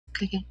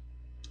Okay.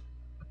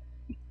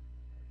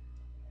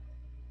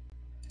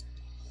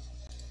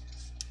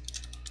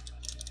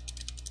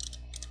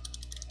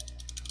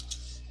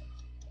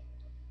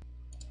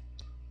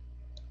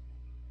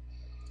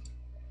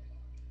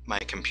 My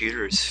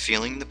computer is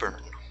feeling the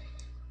burn.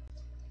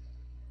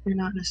 You're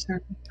not in a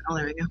server. Oh,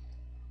 there we go.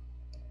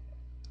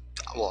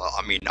 Well,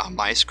 I mean, on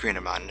my screen,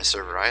 I'm not in a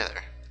server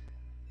either.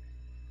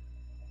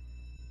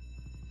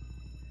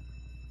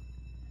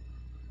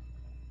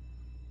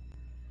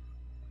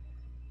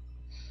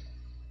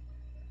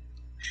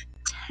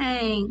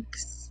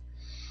 Tanks.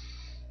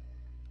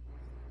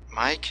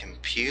 My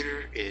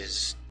computer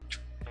is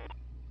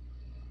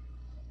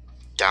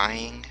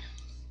dying.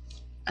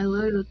 I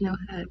loaded with no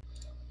head.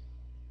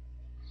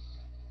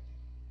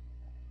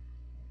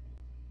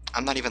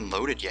 I'm not even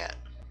loaded yet.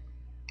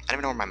 I don't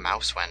even know where my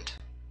mouse went.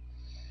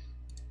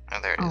 Oh,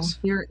 there it is.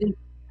 You're in.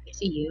 I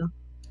see you.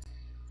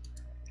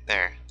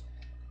 There.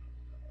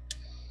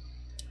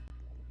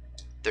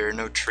 There are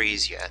no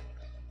trees yet.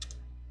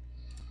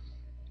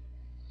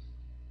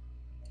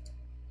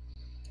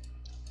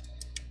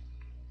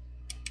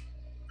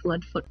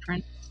 Blood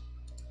footprint.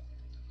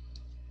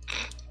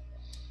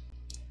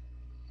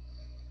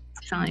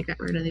 Finally got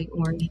rid of the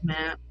orange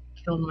map.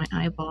 Killed my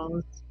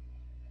eyeballs.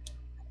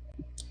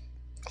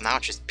 Well, now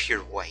it's just pure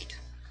white.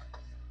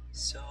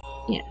 So...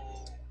 Yeah.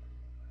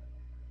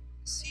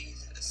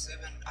 C7,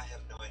 I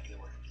have no idea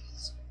what it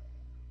is.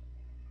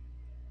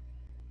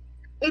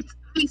 It's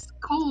ice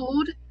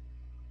cold.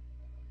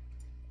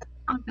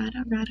 Alright.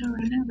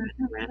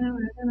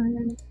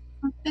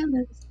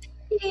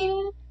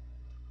 Yeah.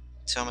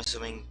 So I'm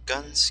assuming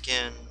gun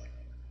skin.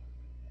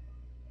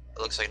 It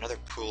looks like another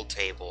pool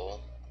table.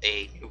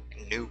 A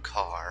new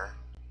car,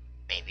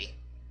 maybe,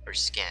 or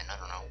skin. I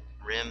don't know.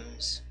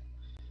 Rims,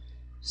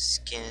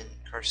 skin,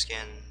 car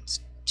skins,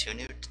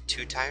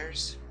 two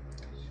tires.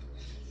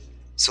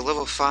 So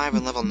level 5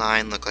 and level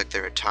 9 look like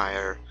they're a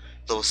tire.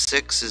 Level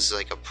 6 is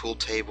like a pool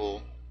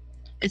table.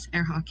 It's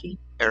air hockey.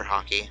 Air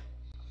hockey.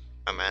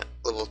 I'm at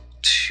level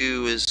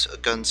 2 is a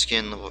gun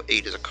skin. Level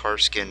 8 is a car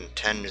skin.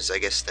 10 is, I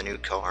guess, the new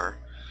car.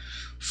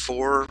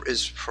 4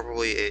 is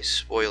probably a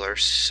spoiler.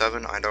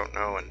 7 I don't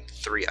know, and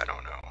 3 I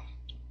don't know.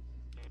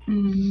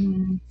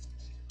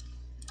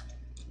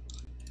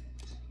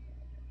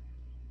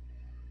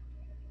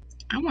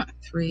 I want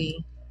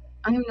 3.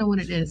 I don't even know what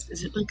it is.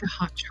 Is it like a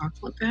hot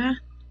chocolate bath?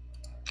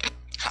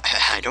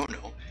 I don't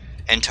know.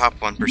 And top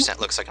 1%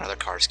 looks like another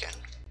car skin.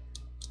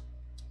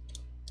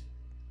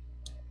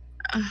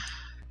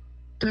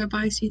 Do I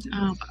buy season?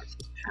 I'll buy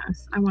season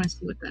pass. I want to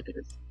see what that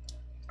is.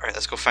 Alright,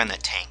 let's go find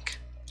that tank.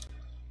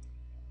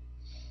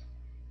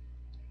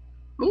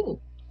 Ooh.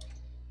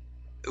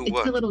 Ooh, it's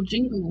what? a little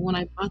jingle when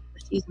I bought the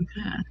season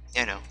pass.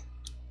 Yeah, I know.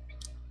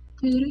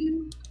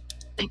 Doo-doo.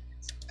 Thanks.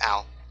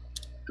 Ow.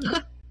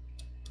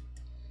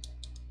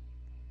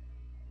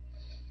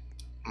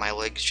 My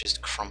legs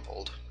just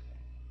crumpled.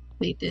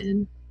 They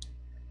did.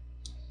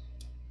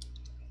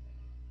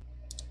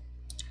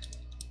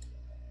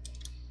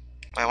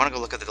 I want to go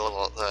look at the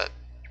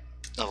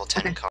level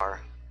 10 Okay.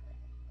 car.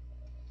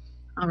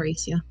 I'll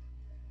race you.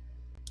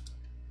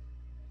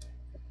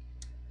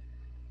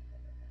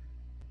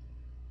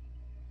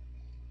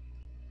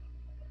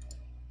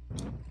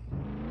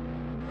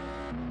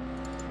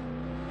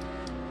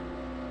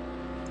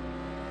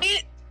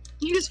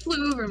 You just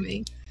flew over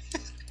me.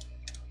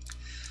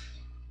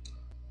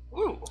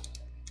 Ooh.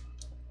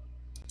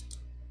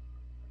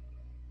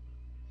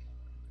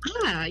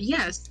 Ah,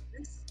 yes.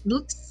 This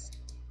looks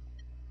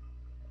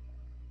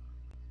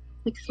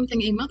like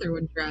something a mother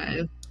would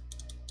drive.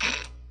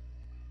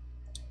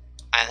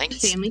 I think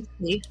it's Family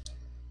safe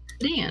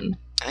sedan.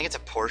 I think it's a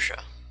Porsche.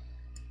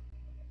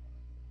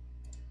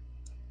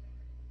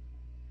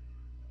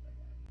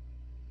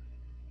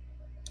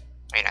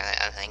 Wait,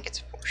 I think it's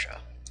a Porsche.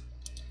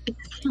 It's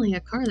definitely a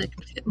car that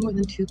can fit more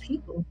than 2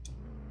 people.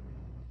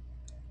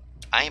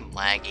 I am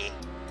laggy.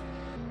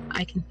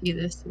 I can see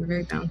this. You're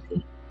very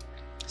bouncy.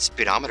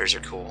 Speedometers are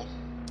cool.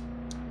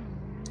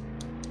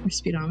 Your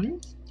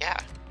speedometers? Yeah.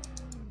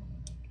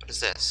 What is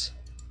this?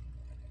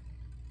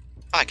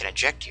 Oh, I can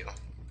eject you.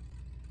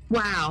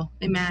 Wow,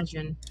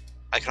 imagine.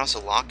 I can also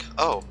lock.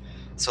 Oh,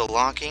 so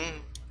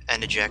locking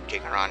and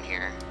ejecting are on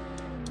here.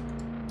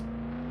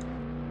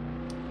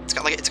 It's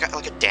got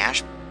like a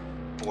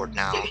dashboard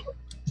now.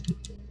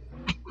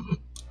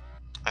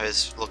 I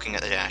was looking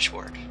at the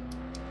dashboard.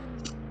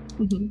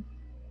 Mm-hmm.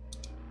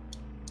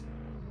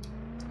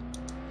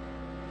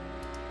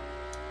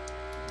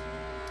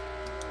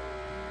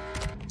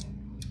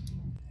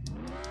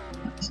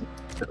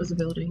 That was a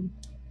building.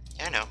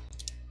 Yeah, I know.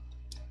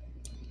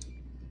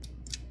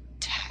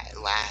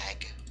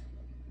 Lag.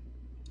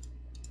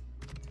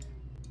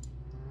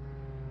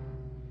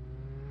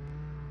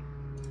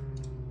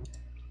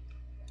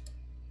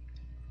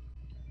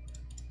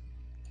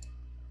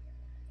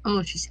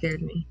 Oh, she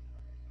scared me.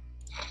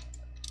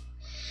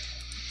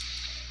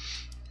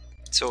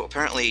 So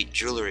apparently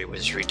jewelry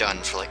was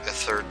redone for like the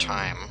 3rd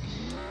time.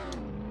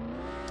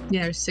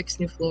 Yeah, there's 6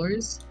 new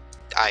floors.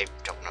 I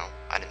don't know.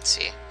 I didn't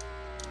see.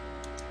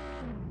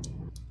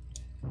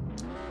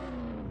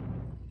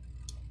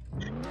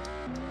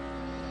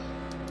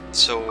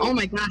 So. Oh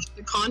my gosh,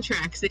 the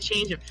contracts, they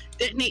change them.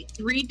 Detonate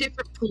 3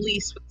 different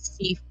police with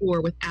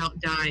C4 without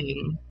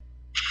dying.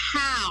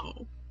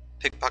 How?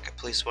 Pickpocket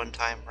police 1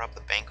 time, rob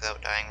the bank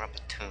without dying, rob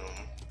the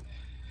tomb.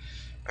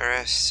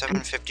 Arrest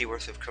 750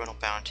 worth of criminal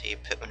bounty,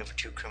 pit maneuver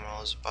 2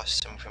 criminals,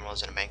 bust 7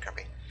 criminals in a bank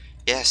robbery.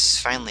 Yes,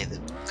 finally, the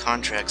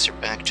contracts are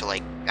back to,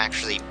 like,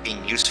 actually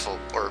being useful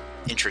or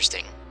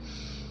interesting.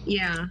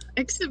 Yeah,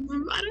 except I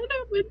don't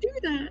know if we do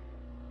that.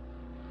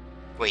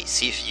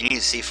 Wait, you need a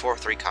C4,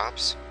 3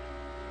 cops?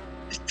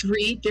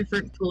 3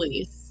 different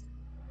police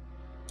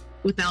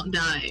without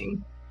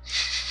dying.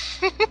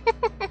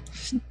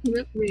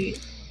 Really?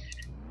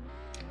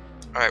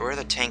 Alright, where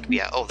the tank be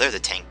at? Oh, there the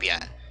tank be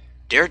at.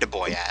 Dare the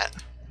boy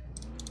at.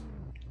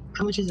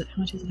 How much is it?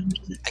 How much is it? How much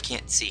is it? I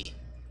can't see.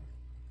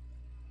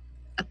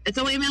 It's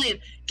only $1 million.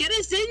 Get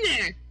us in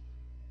there!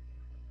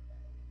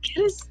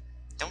 Get us...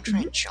 Don't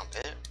try and jump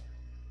it.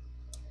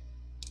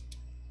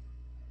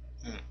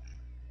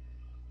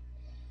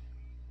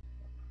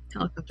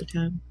 Helicopter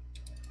time.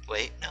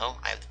 Wait, no,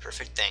 I have the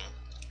perfect thing.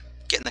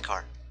 Get in the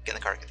car. Get in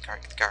the car, get in the car,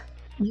 get in the car.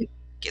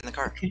 Get in the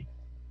car. Okay.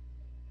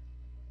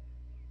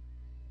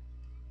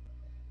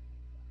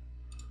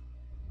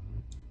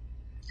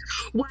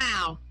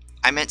 Wow.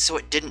 I meant so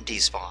it didn't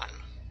despawn.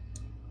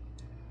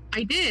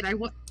 I did.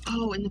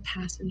 Oh, and the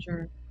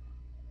passenger.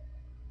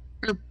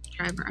 Or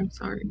driver, I'm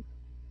sorry.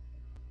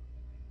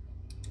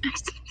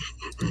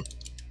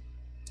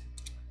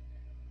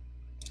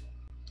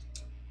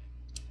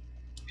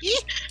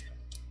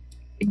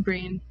 Big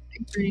brain.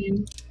 Big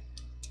brain.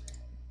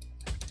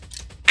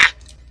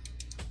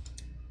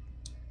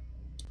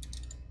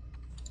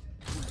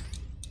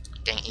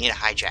 Dang it, you need to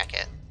hijack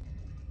it.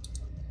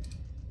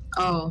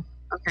 Oh,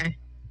 okay.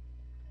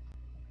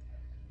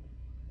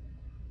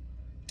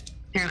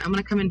 Hang on, I'm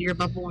gonna come into your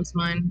bubble once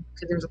mine,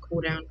 because there's a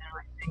cooldown now,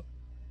 I think.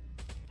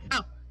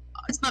 Oh,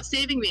 it's not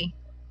saving me.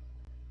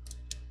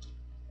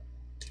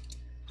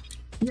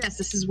 Yes,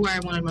 this is where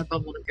I wanted my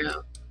bubble to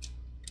go.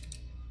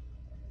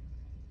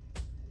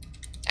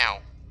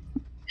 Ow.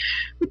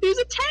 But there's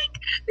a tank!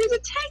 There's a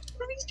tank!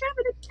 Somebody's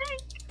driving a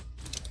tank!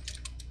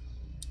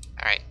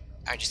 Alright,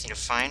 I just need to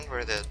find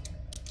where the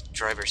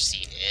driver's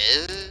seat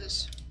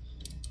is.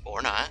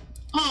 Or not.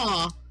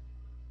 Aw!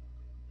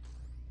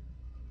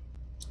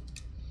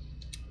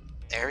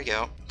 There we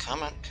go.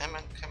 Come on, come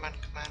on, come on,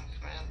 come on,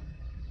 come on.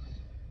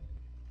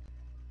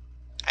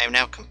 I am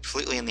now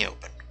completely in the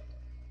open.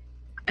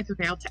 It's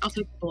okay, I'll take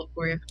the bullet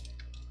for you.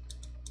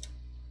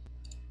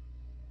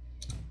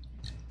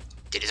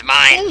 It is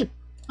mine! Oh!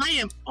 I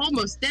am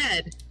almost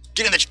dead!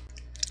 Get in the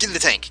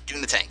tank! Get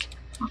in the tank!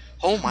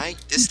 Oh my,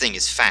 this thing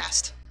is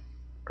fast.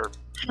 How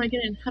do I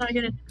get in? How do I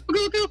get in?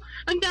 Go, go!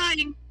 I'm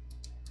dying!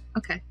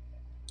 Okay.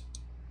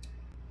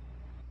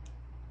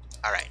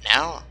 Alright,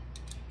 now...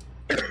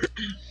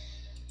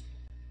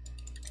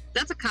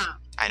 That's a cop.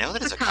 I know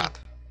that it's a cop.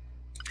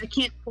 I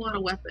can't pull out a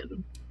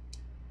weapon.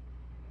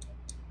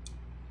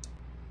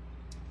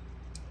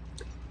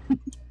 I'm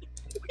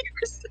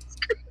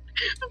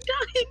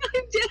dying!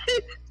 I'm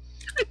dead!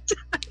 I'm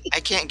dying!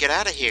 I can't get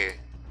out of here.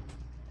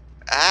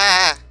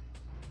 Ah!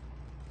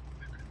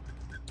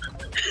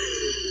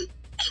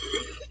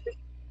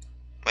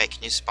 Wait,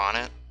 can you spawn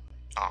it?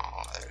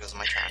 Oh, there goes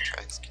my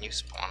contracts. Can you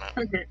spawn it?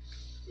 Okay.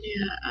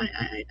 Yeah,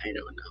 I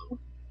don't know.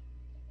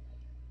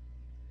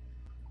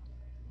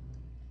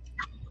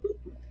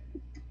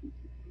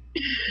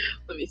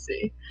 Let me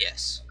see.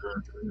 Yes.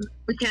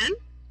 We can?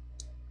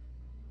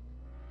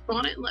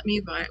 Spawn it and let me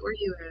buy it. Where are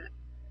you at?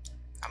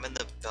 I'm in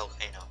the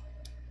volcano.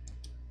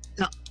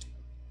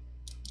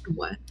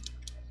 What?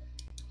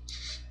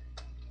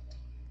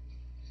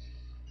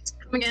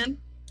 Come again?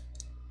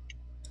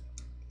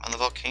 On the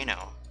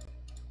volcano.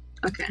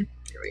 Okay,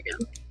 here we go.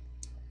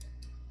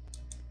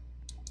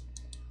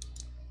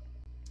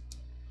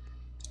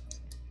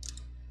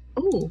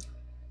 Oh,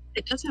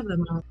 it does have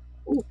them up.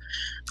 Oh,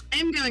 I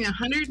am going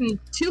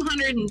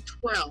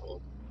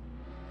 212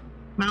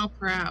 mile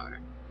per hour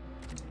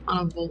on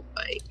a Volt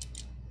bike.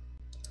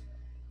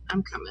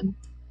 I'm coming.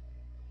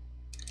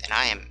 And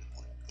I am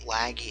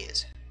laggy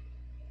as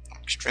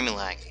extremely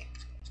laggy.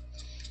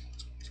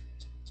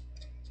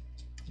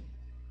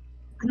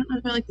 I don't know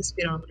if I like the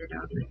speedometer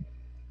down there.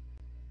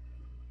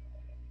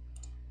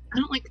 I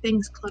don't like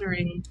things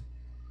cluttering.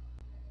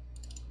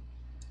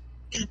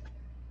 God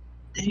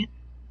dang it.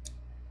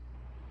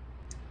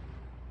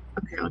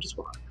 Okay, I'll just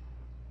walk.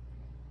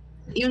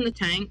 You in the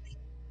tank?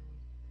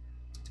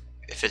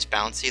 If it's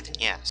bouncy, then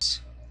yes.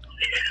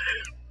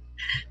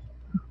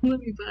 Let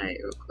me buy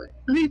it real quick.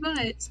 Let me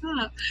buy it.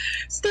 Stop.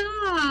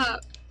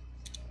 Stop!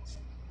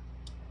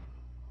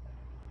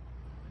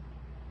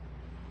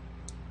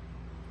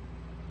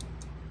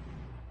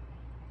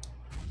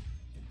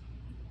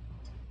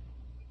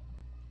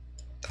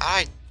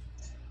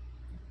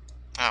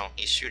 Oh,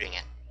 he's shooting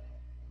it.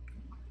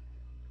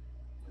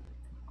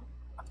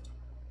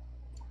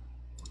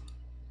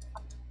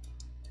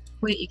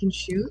 Wait, you can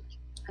shoot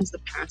as the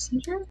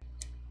passenger?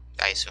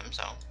 I assume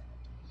so.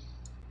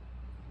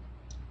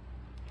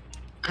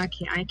 I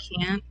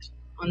can't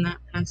on that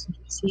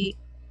passenger seat.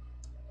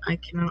 I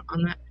cannot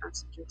on that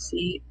passenger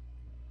seat.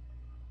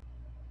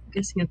 I'm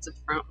guessing it's the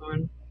front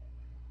one.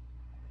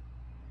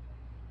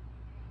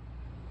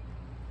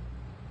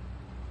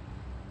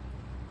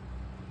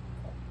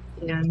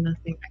 Yeah,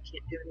 nothing. I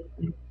can't do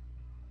anything.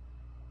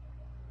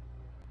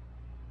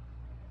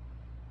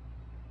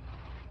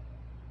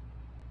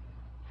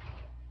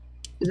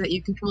 Is that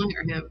you controlling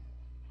or him?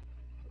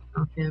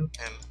 Oh, him.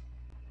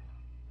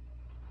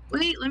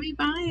 Wait, let me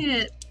buy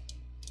it.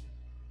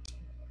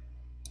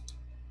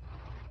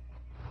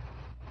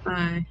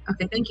 Bye.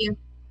 Okay, thank you.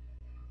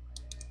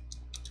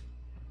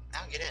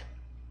 Now get in.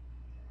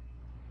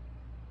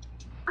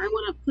 I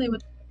want to play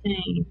with the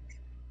tank.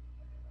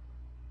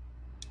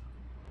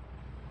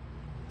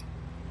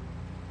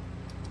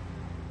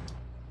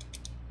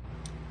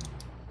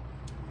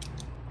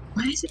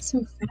 Why is it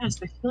so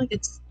fast? I feel like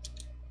it's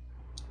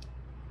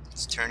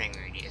turning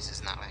radius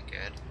is not that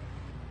good.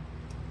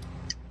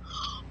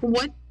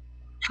 What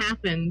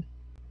happened?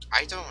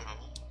 I don't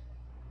know.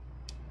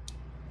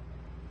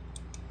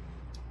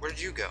 Where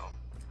did you go?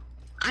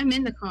 I'm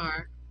in the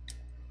car.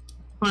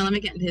 Hold on, let me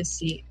get into his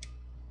seat.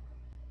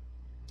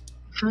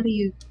 How do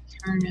you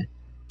turn it?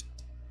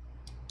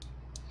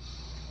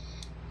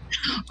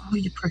 Oh,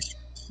 you press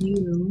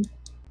Q.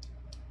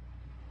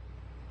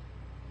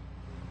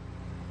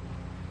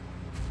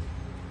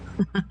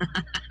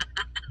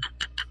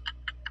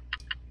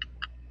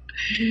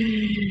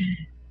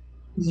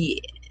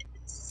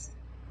 Yes.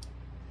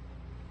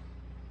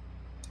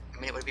 I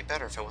mean, it would be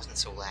better if it wasn't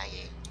so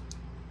laggy.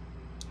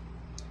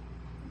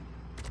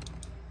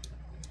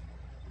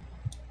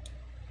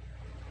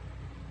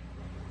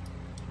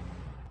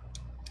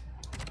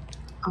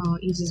 Oh,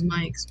 it uses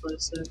my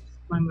explosive,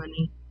 my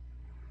money.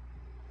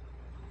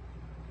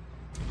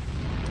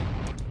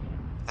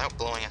 Without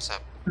blowing us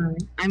up.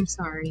 Alright, I'm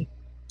sorry.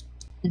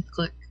 Let's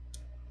click.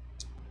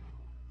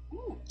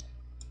 Ooh.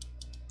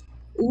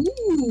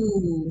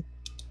 Ooh!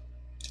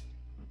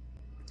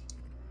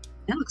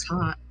 That looks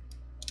hot.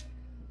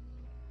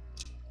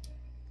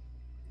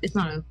 It's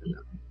not open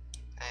though.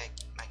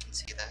 I can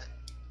see that.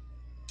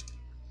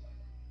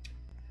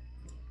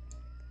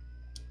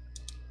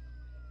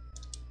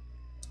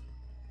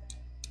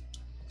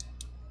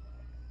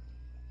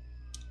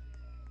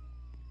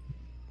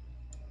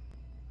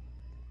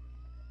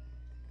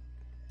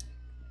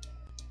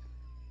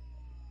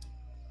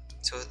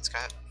 So it's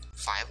got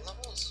 5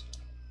 levels?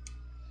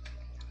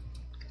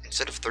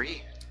 Instead of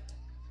 3?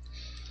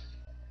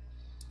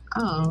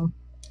 Oh.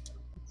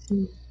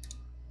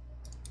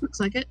 Looks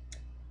like it.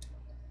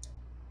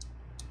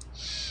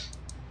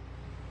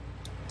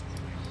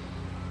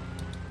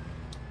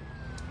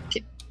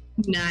 Okay.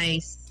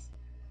 Nice.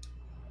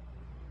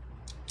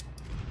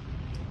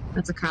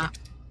 That's a cop.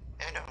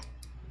 Yeah, I know.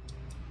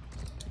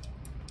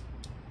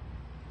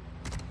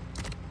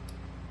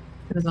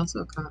 That is also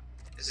a cop.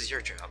 This is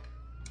your job.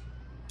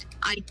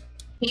 I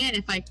can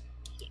if I...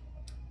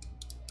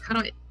 How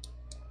do I...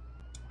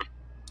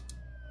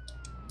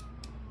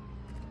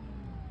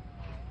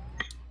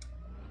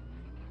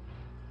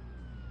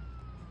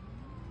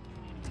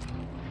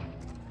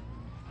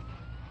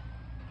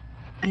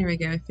 There we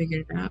go, I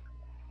figured it out.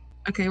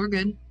 Okay, we're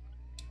good.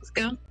 Let's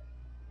go.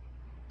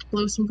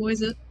 Blow some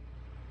boys up.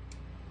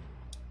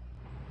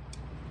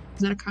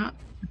 Is that a cop?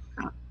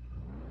 A cop.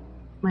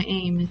 My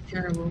aim is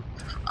terrible.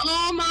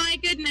 Oh my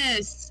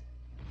goodness!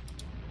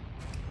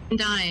 I'm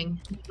dying.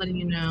 I'm just letting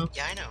you know.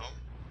 Yeah, I know.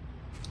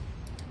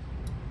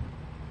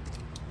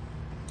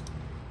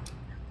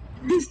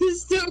 This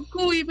is so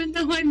cool, even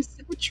though I'm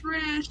so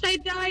trashed. I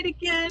died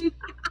again.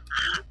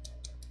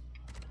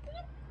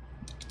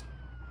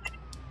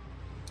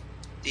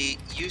 The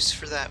use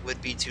for that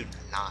would be to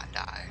not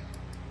die.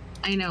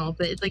 I know,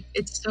 but it's like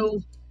it's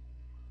so.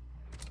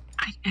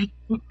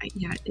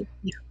 Yeah.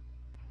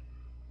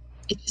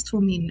 It just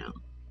told me no.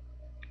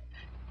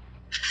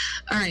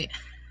 All right.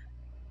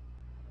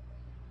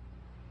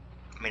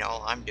 I mean,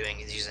 all I'm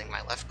doing is using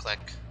my left click,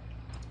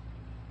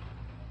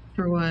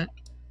 For what?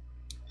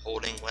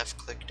 holding left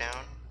click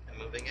down and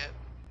moving it.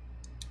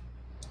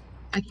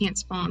 I can't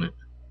spawn it.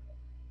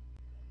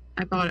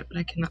 I bought it, but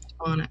I cannot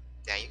spawn it.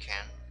 Yeah, you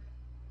can.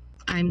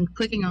 I'm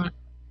clicking on it.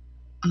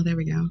 Oh, there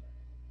we go.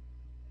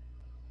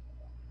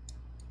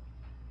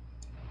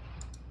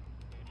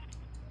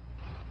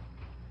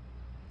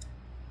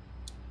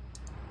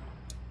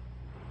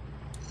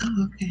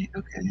 Oh, okay.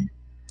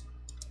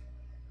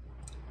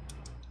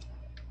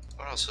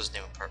 What else was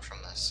new apart from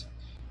this?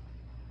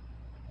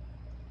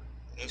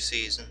 New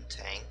season,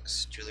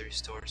 tanks, jewelry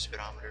store,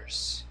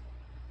 speedometers,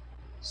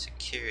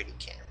 security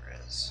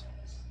cameras.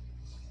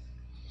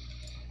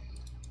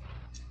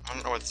 I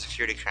don't know where the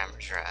security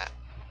cameras are at.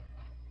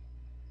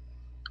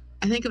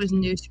 I think it was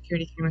new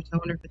security cameras. I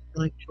wonder if it's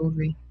for, like,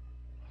 jewelry.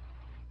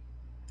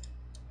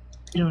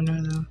 I don't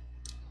know though.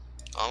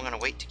 Oh, I'm gonna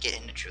wait to get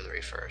into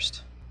jewelry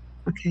first.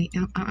 Okay,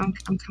 I'm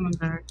coming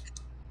back.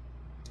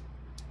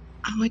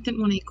 Oh, I didn't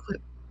want to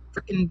equip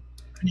freaking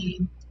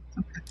grenades.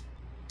 Okay.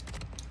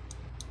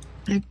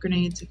 I have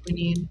grenades if we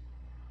need.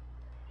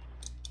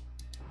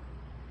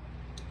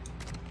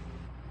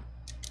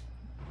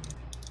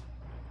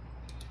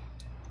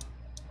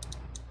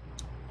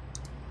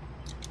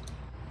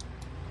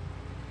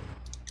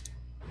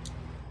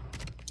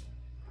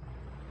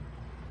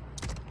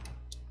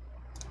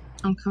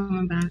 I'm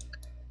coming back.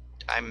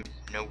 I'm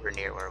nowhere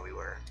near where we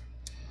were.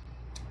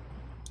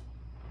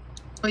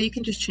 Oh, you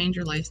can just change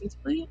your license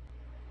plate?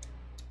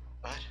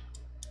 What?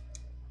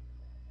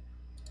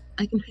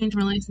 I can change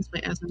my license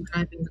plate as I'm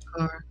driving the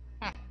car.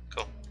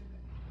 Cool.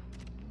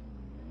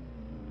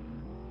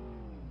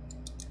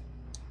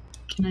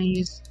 Can I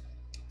use...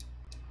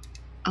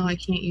 Oh, I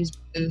can't use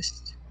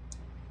boost.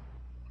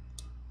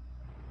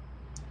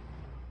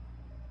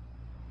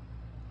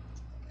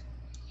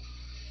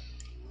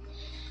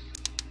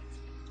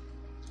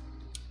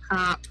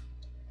 Cop.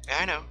 Yeah,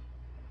 I know.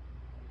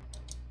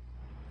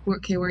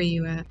 Okay, where are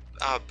you at?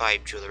 By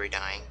jewelry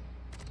dying.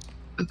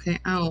 Okay,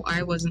 oh,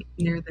 I wasn't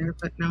near there,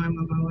 but now I'm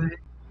on my way.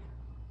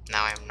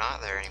 Now I'm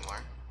not there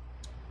anymore.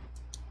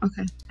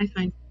 Okay, I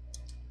find.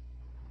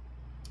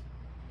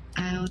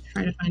 I'll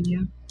try to find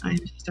you. I'm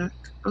stuck.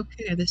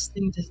 Okay, this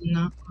thing does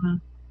not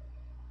wanna...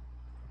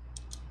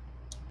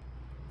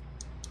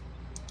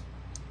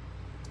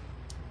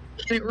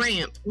 Can it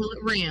ramp? Will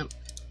it ramp?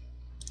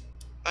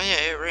 Oh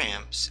yeah, it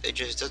ramps. It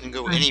just doesn't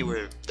go Fine.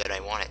 anywhere that I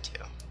want it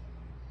to.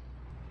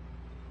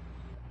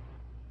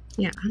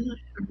 Yeah, I'm not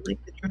sure I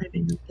like the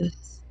driving of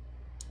this.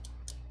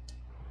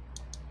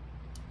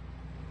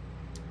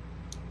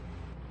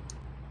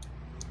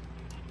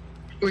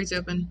 Door's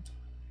open.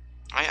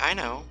 I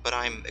know, but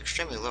I'm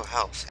extremely low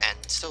health and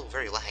still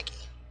very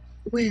laggy.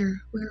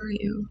 Where? Where are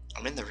you?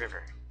 I'm in the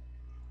river.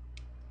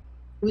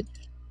 Which?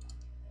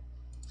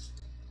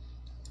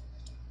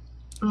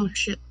 Oh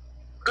shit.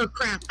 Oh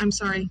crap, I'm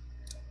sorry.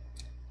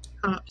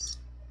 Cops.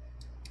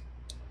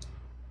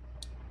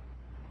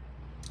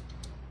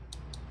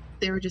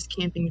 They were just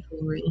camping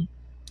jewelry.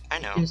 I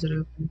know. Is it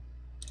open?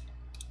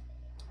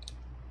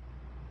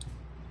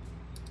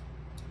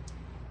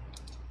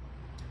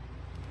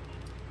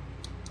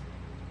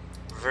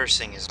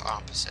 Reversing is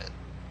opposite.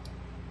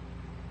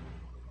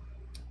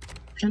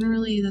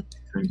 Generally, that's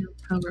kind of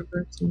how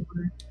reversing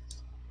works.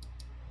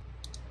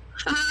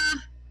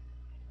 Ah!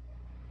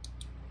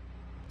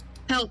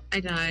 Help, I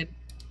died.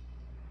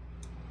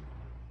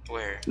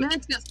 Where?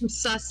 Man's got some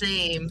sus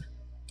aim.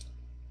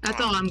 That's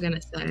all I'm gonna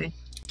say.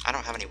 I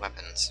don't have any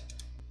weapons.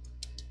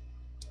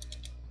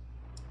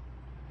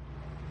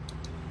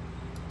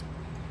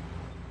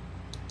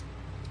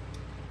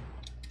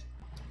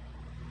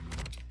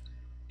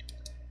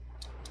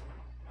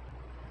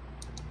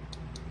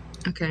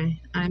 Okay,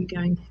 I'm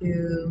going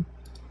to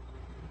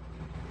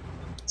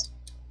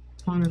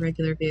spawn a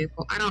regular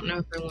vehicle. I don't know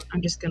if I want.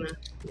 I'm just gonna.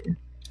 Yeah,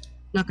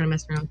 not gonna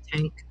mess around with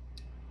tank.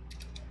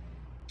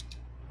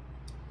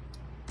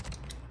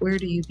 Where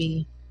do you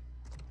be?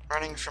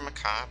 Running from a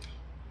cop.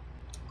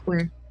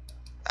 Where?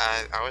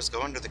 I was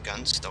going to the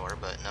gun store,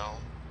 but no.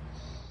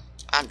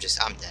 I'm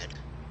dead.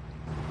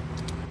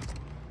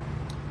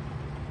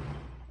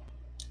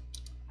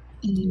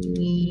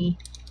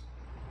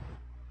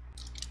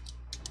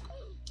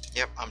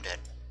 Yep, I'm dead.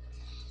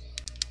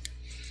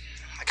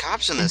 The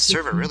cops in this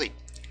server really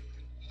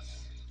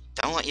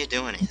don't let you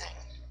do anything.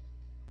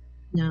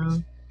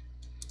 No.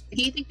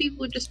 Do you think people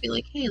would just be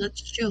like, hey, let's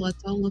chill,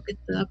 let's all look at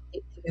the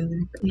update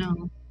together? But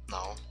no.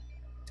 No.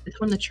 It's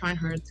when the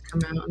tryhards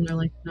come out and they're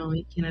like, no,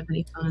 you can't have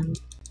any fun.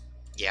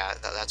 Yeah,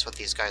 that's what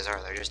these guys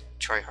are. They're just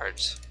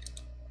tryhards.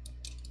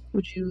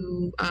 Would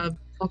you,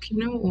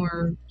 volcano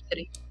or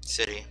city?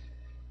 City.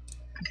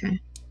 Okay.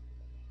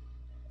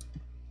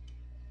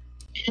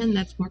 And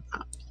that's more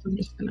pops. I'm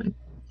just gonna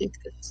take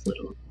this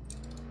little...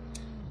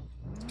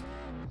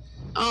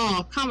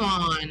 Oh, come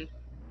on!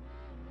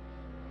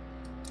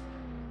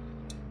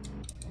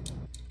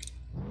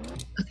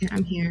 Okay,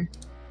 I'm here.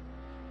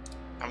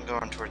 I'm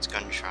going towards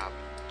gun shop.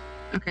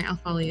 Okay, I'll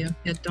follow you.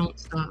 Yeah, don't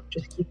stop.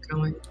 Just keep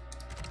going.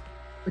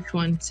 Which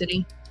one?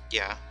 City?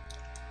 Yeah.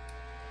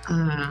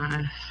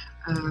 I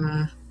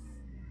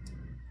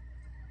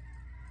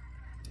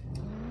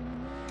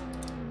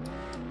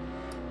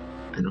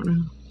don't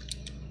know.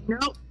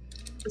 Nope.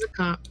 There's a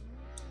cop.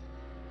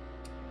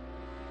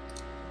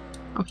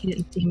 Oh, he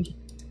didn't see me.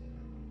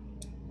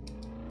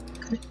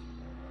 Okay.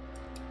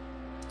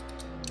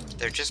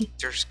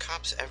 There's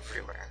cops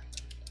everywhere.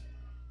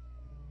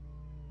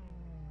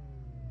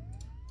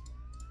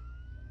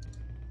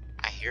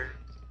 I hear.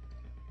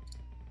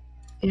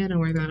 Yeah, don't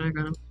worry about it. I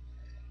got him.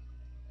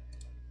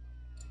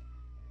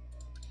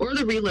 Or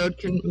the reload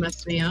can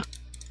mess me up.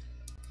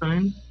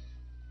 Fine.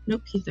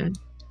 Nope, he's dead.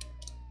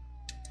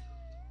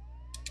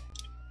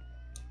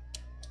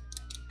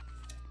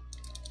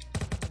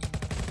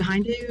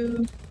 Behind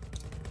you.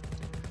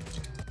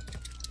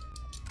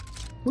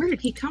 Where did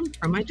he come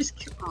from? I just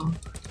killed. Oh,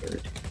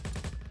 good.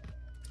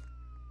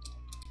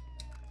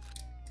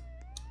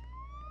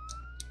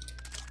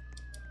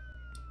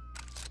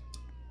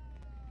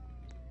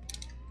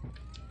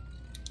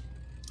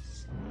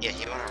 Yeah,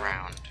 he went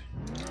around.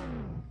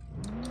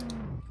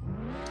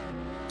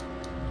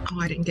 Oh,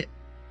 I didn't get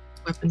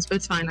weapons, but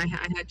it's fine. I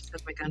just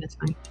have my gun. It's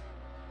fine.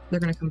 They're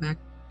gonna come back.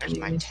 There's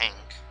my anyways. tank.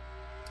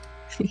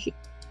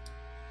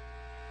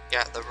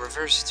 Yeah, the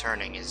reverse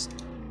turning is...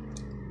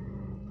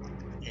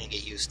 You need to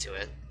get used to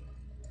it.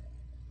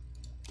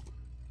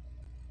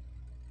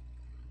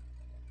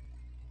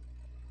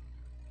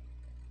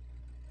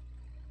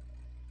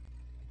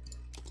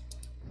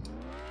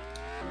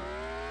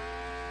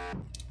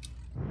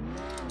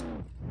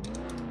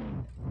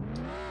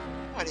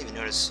 I didn't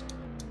even notice.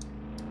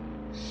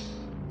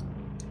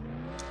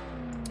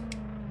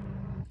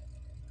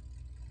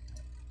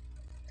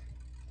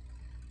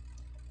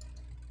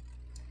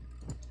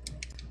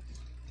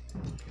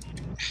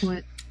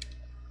 What?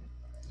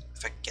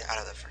 If I can get out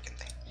of the freaking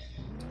thing.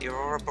 The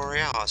Aurora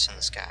Borealis in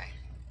the sky.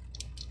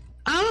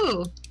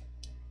 Oh!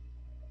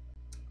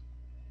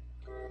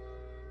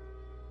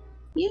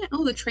 Yeah,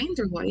 oh, the trains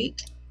are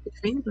white. The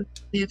trains look,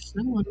 they have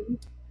snow on them.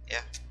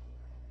 Yeah.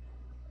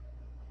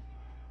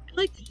 I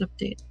like this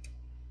update.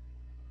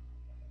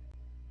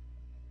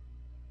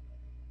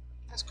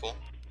 That's cool.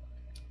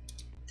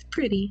 It's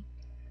pretty.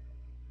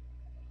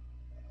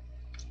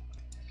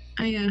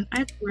 I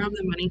have to rob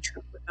the money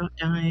truck without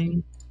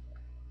dying.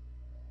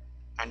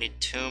 I need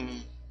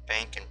tomb,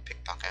 bank, and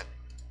pickpocket.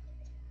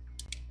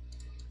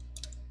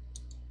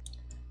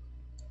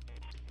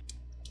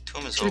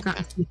 Tomb is Should have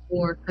open. gotten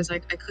C4 because I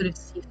could have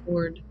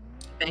C4'd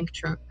the bank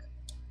truck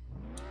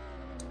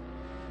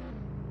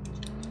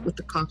with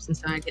the cops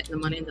inside getting the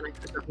money, and then I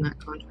could have gotten that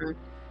contract.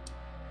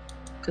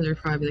 Because there's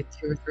probably like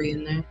 2 or 3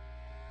 in there.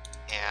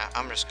 Yeah,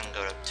 I'm just gonna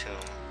go to tomb.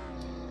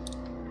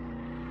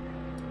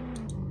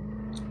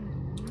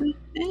 The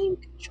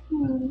bank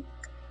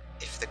truck.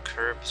 If the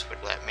curbs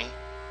would let me.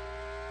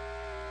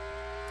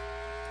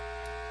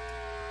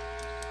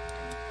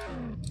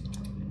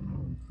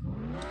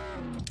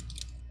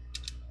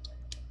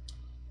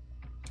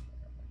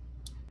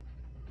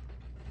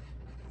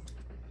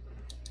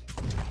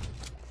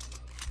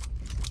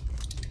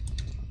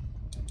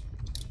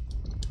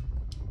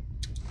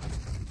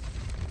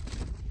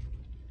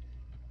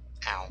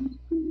 Ow.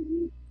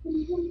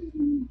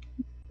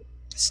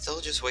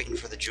 Still just waiting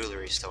for the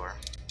jewelry store.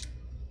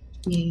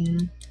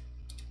 Yeah.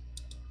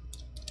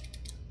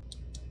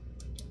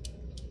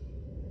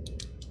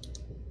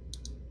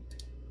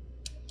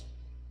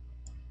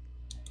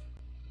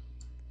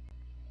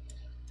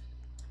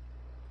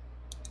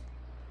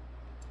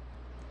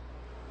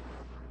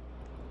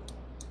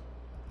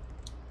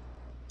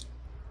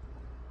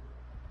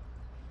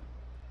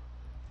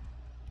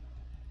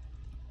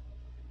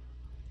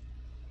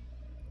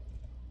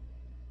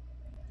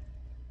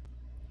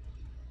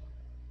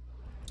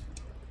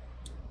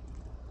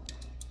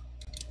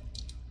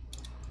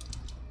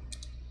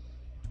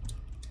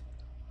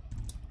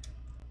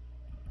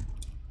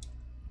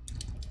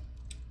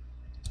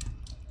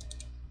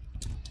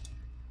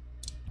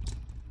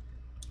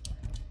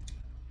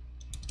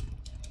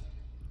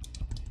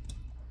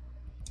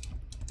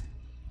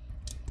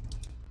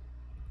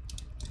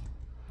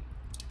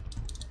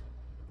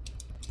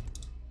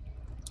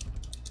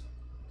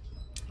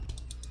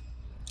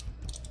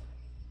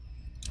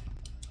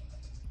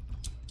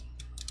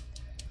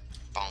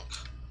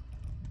 Bonk.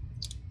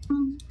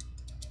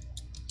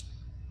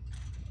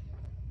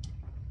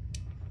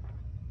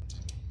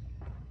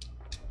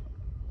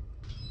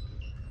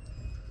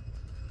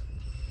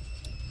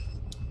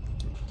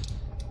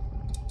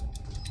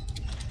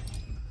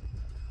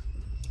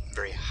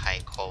 Very high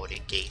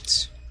quality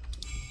gates.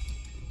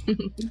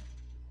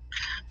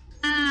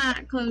 Ah,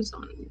 closed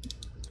on me.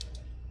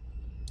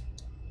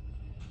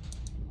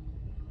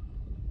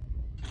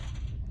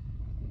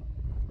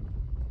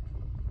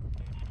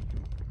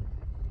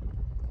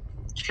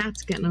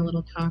 Chat's getting a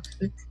little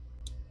toxic.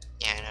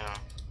 Yeah, I know.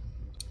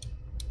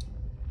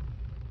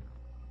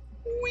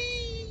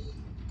 Whee!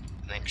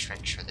 Make sure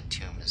the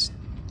tomb is.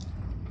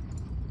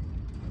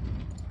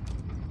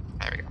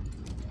 There we go.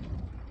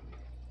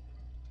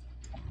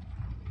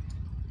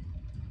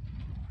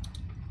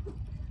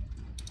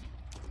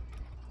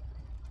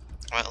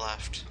 What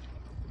left?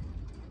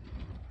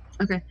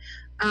 Okay.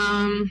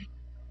 I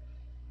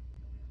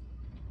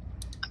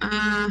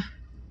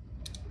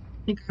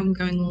think I'm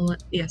going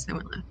yes, I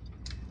went left.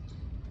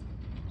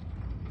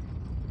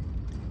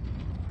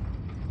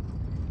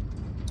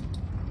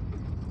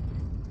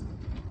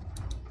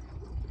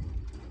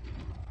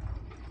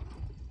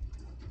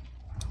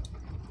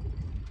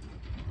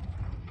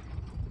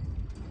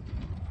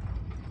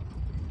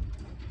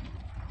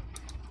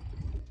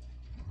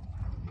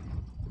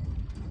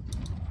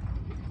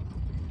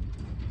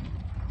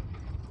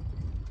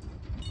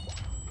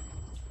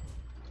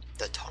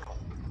 The tunnel.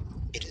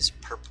 It is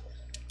purple.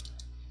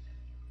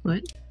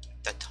 What?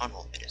 The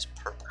tunnel. It is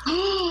purple.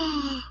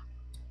 Ooh.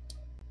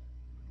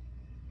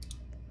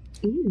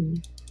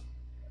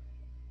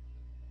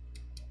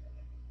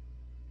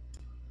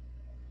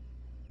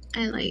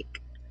 I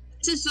like.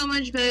 This is so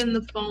much better than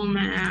the fall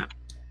map.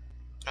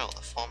 No,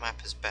 the fall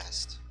map is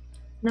best.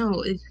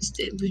 No, it was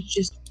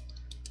just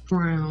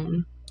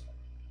brown.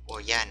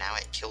 Well, yeah, now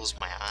it kills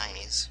my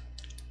eyes.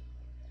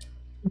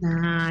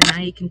 Nah, now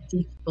you can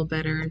see people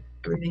better.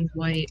 Everything's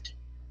white.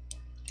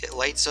 It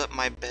lights up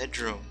my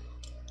bedroom.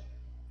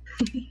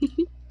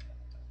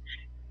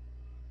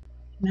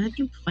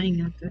 Imagine playing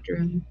in a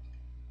bedroom.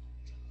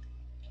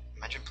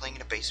 Imagine playing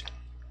in a basement.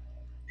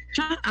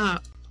 Shut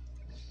up.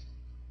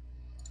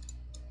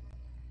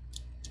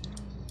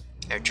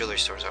 Their jewelry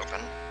store's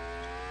open.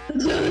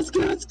 Let's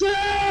go, let's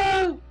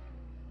go!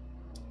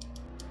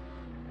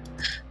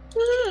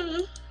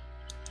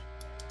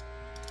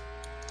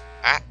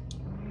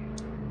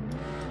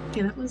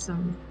 Yeah, that was,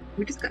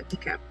 we just got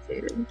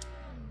decapitated.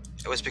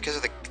 It was because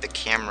of the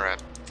camera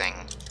thing.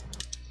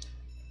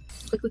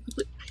 Quick, quick, quick,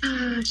 quick.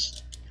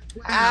 Gosh.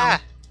 Wow.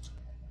 Ah!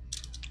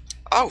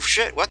 Oh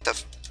shit, what the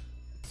f-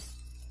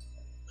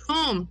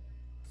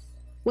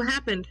 What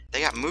happened?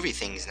 They got movie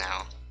things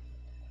now.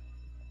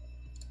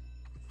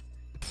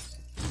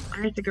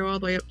 I have to go all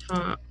the way up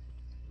top.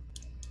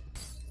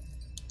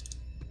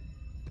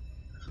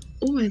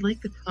 Oh, I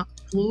like the top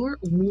floor.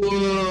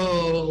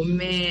 Whoa,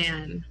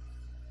 man.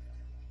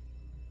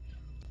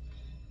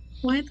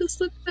 Why does this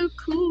look so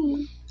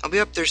cool? I'll be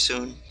up there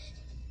soon.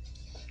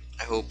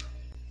 I hope.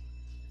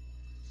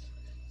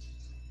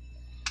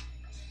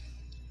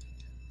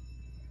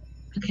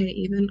 Okay,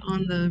 even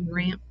on the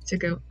ramp to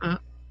go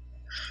up.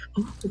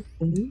 Oh,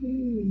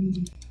 ooh.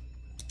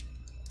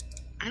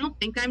 I don't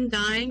think I'm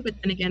dying, but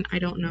then again, I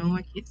don't know.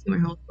 I can't see my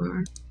health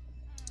bar.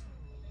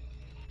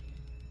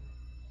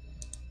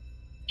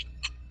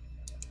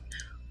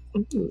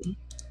 Ooh.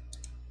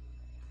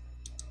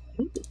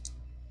 Ooh.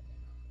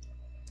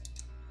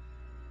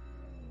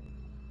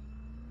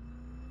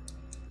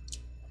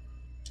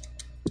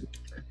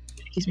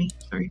 Excuse me,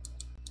 sorry.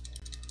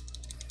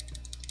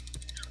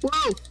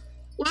 Whoa!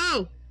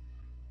 Whoa!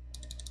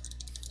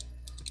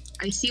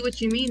 I see what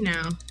you mean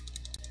now.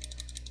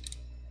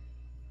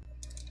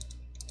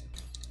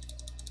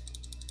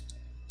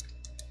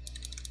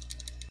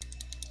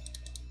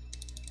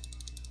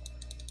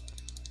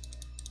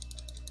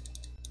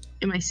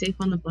 Am I safe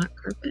on the black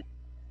carpet?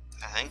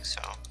 I think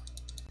so.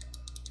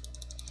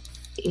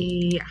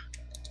 Yeah.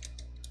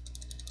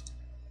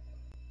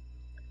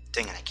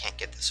 Dang it, I can't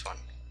get this one.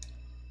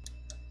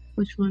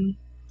 Which one?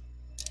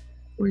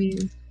 Where are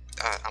you?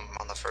 I'm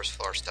on the first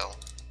floor still.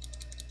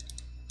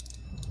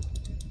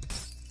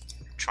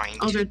 Trying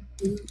Oh, to...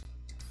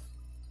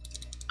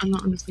 I'm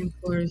not on the same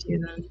floor as you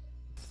then.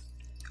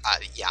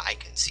 Yeah, I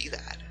can see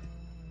that.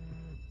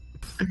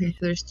 Okay, so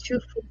there's 2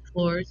 full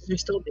floors. Is there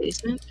still a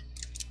basement?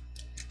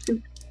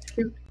 Shoot,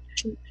 shoot,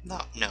 shoot. No.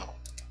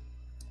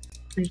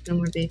 There's no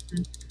more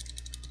basement.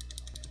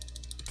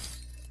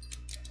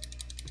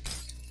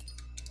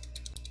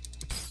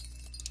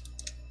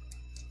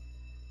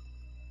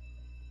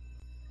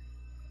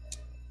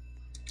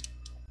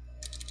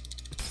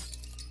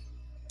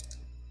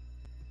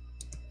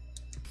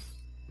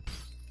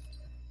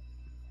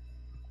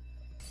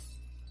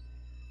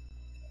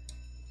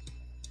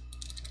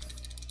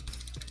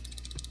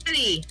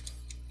 Eddie! It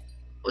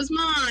was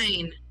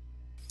mine!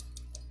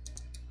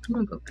 I'm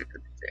gonna go back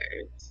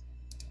upstairs.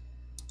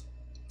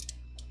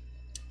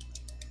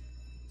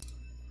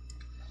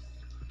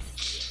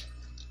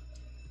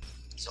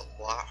 It's a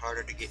lot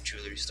harder to get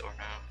jewelry store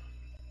now.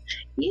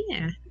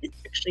 Yeah, it's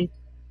actually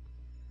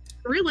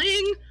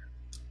thrilling!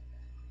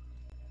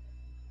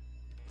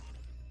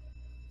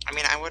 I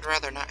mean, I would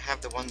rather not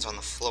have the ones on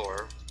the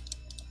floor.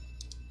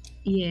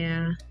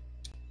 Yeah.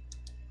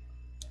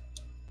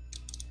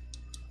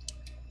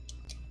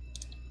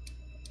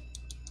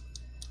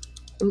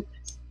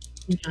 Oops,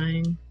 I'm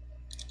dying.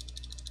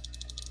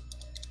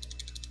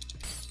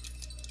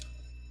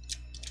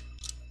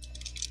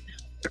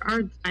 There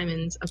are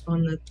diamonds up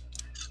on the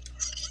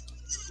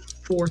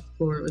 4th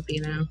floor, it would be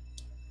now.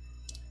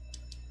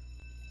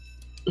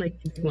 Like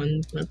the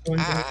ones, not the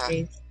ones in the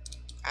case.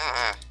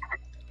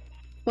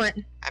 What?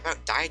 I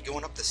about died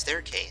going up the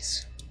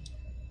staircase.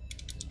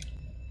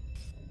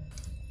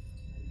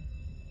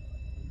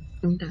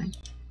 Don't die.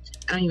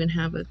 I don't even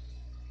have a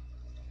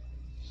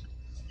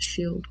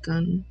shield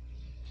gun.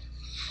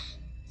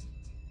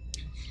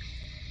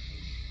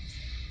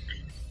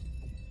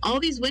 All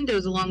these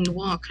windows along the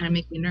wall kind of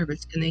make me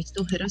nervous. Can they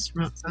still hit us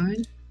from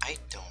outside? I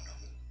don't know.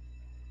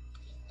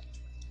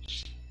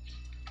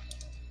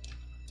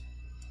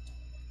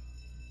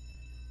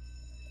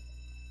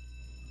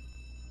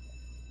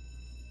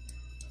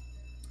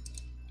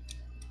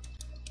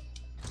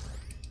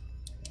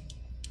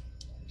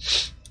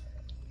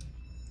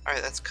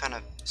 Alright, that's kind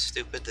of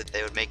stupid that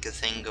they would make the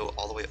thing go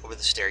all the way over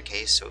the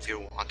staircase, so if you're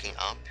walking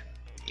up,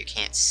 you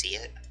can't see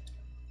it.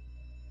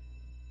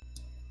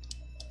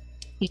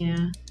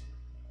 Yeah.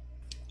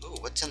 Ooh,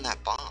 what's in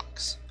that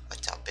box?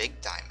 It's a big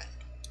diamond.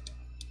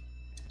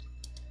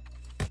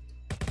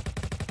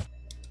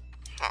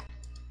 Huh.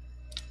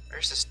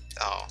 Where's this?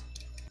 Oh.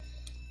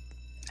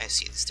 I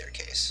see the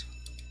staircase.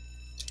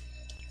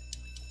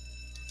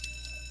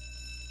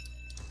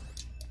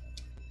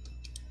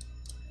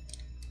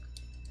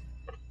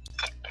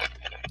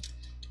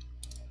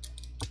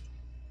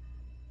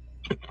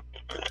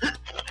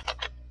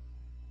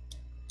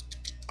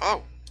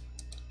 Oh!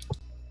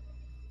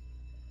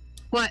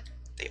 What?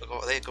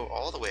 They go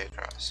all the way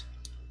across.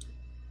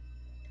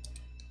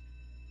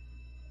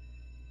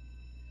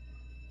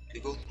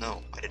 Google?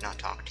 No, I did not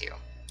talk to you.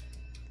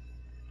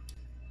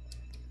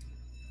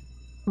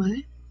 What?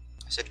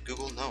 I said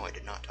Google, no, I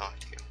did not talk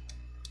to you.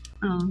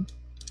 Oh.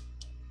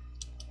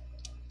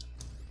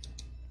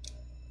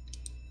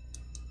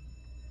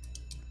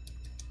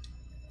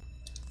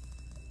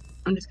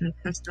 I'm just gonna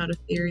test out a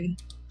theory.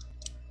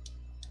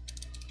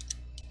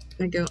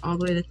 I go all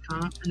the way to the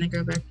top and then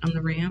go back on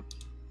the ramp.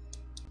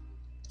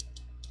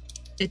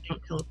 It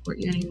don't teleport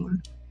you anymore.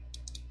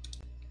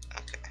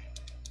 Okay.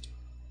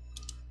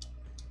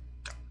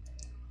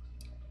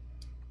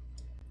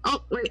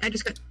 Oh, wait, I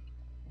just got...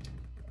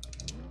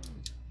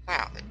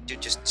 Wow, that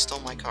dude just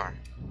stole my car.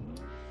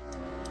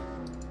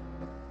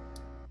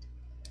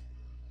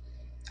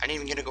 I didn't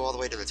even get to go all the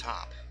way to the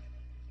top.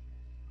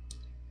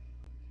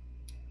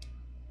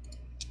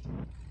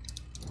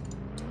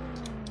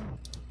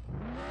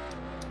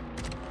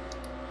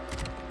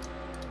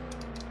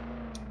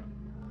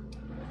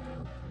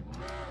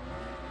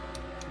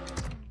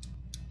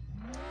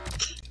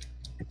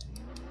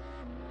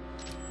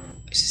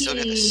 I still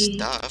got the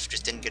stuff,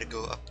 just didn't get to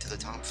go up to the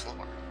top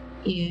floor.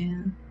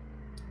 Yeah.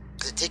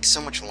 Because it takes so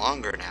much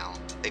longer now.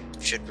 They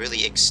should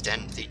really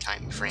extend the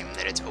time frame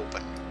that it's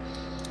open.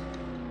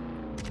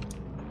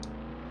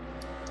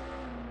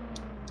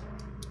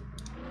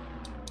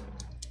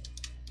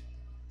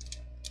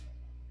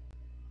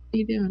 What are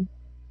you doing?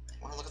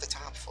 I want to look at the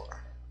top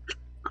floor.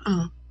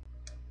 Oh.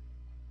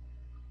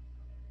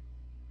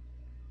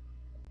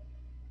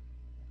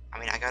 I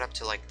mean, I got up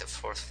to like the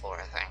 4th floor,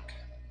 I think.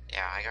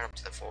 Yeah, I got up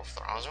to the 4th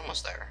floor. I was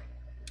almost there.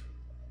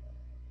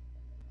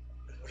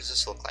 What does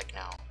this look like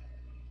now?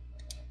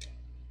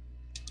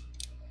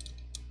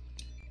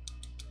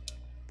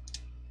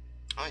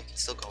 Oh, you can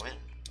still go in.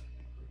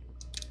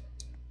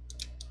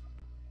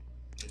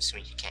 I'm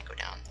assuming you can't go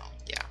down, though.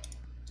 Yeah.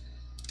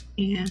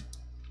 Yeah.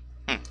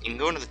 You can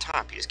go into the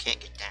top, you just can't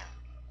get down.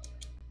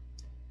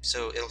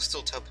 So it'll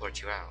still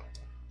teleport you out.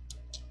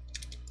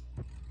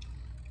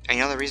 And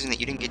you know the reason that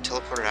you didn't get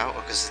teleported out?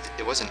 Because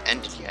it wasn't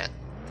ended yet.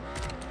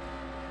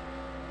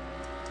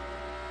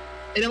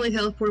 It only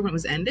teleported when it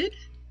was ended?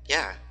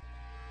 Yeah.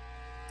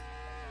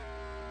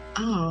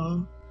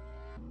 Oh.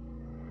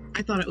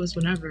 I thought it was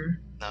whenever.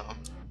 No.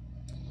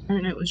 I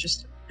don't know, it was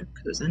just if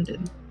it was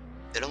ended.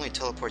 It only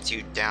teleports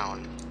you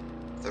down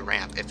the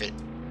ramp if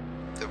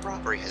the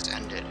robbery has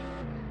ended.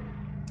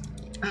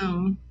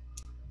 Oh.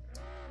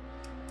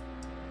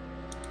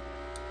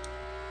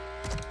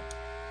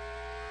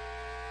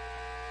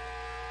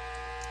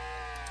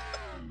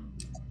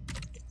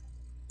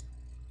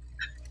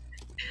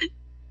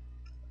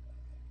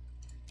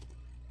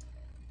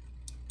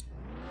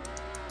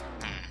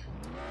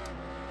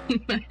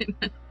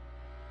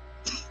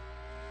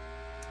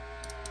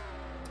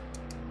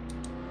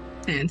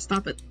 And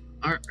stop it.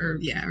 Or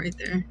yeah, right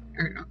there.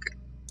 Or, okay.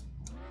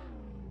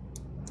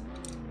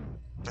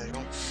 But I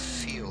don't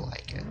feel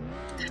like it.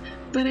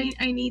 But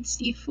I need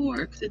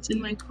C4 because it's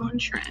in my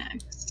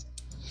contracts.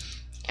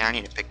 Yeah, I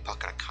need to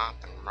pickpocket a cop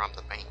and rob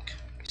the bank.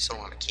 I still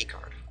don't have a key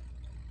card.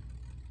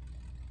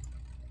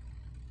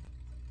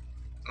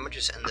 I'm gonna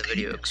just end the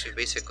video because we've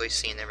basically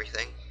seen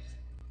everything.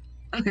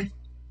 Okay.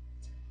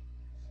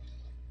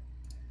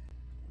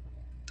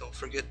 Don't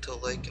forget to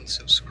like and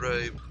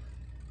subscribe.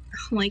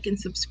 Like and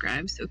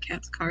subscribe so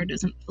Cat's car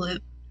doesn't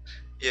flip.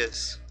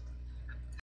 Yes.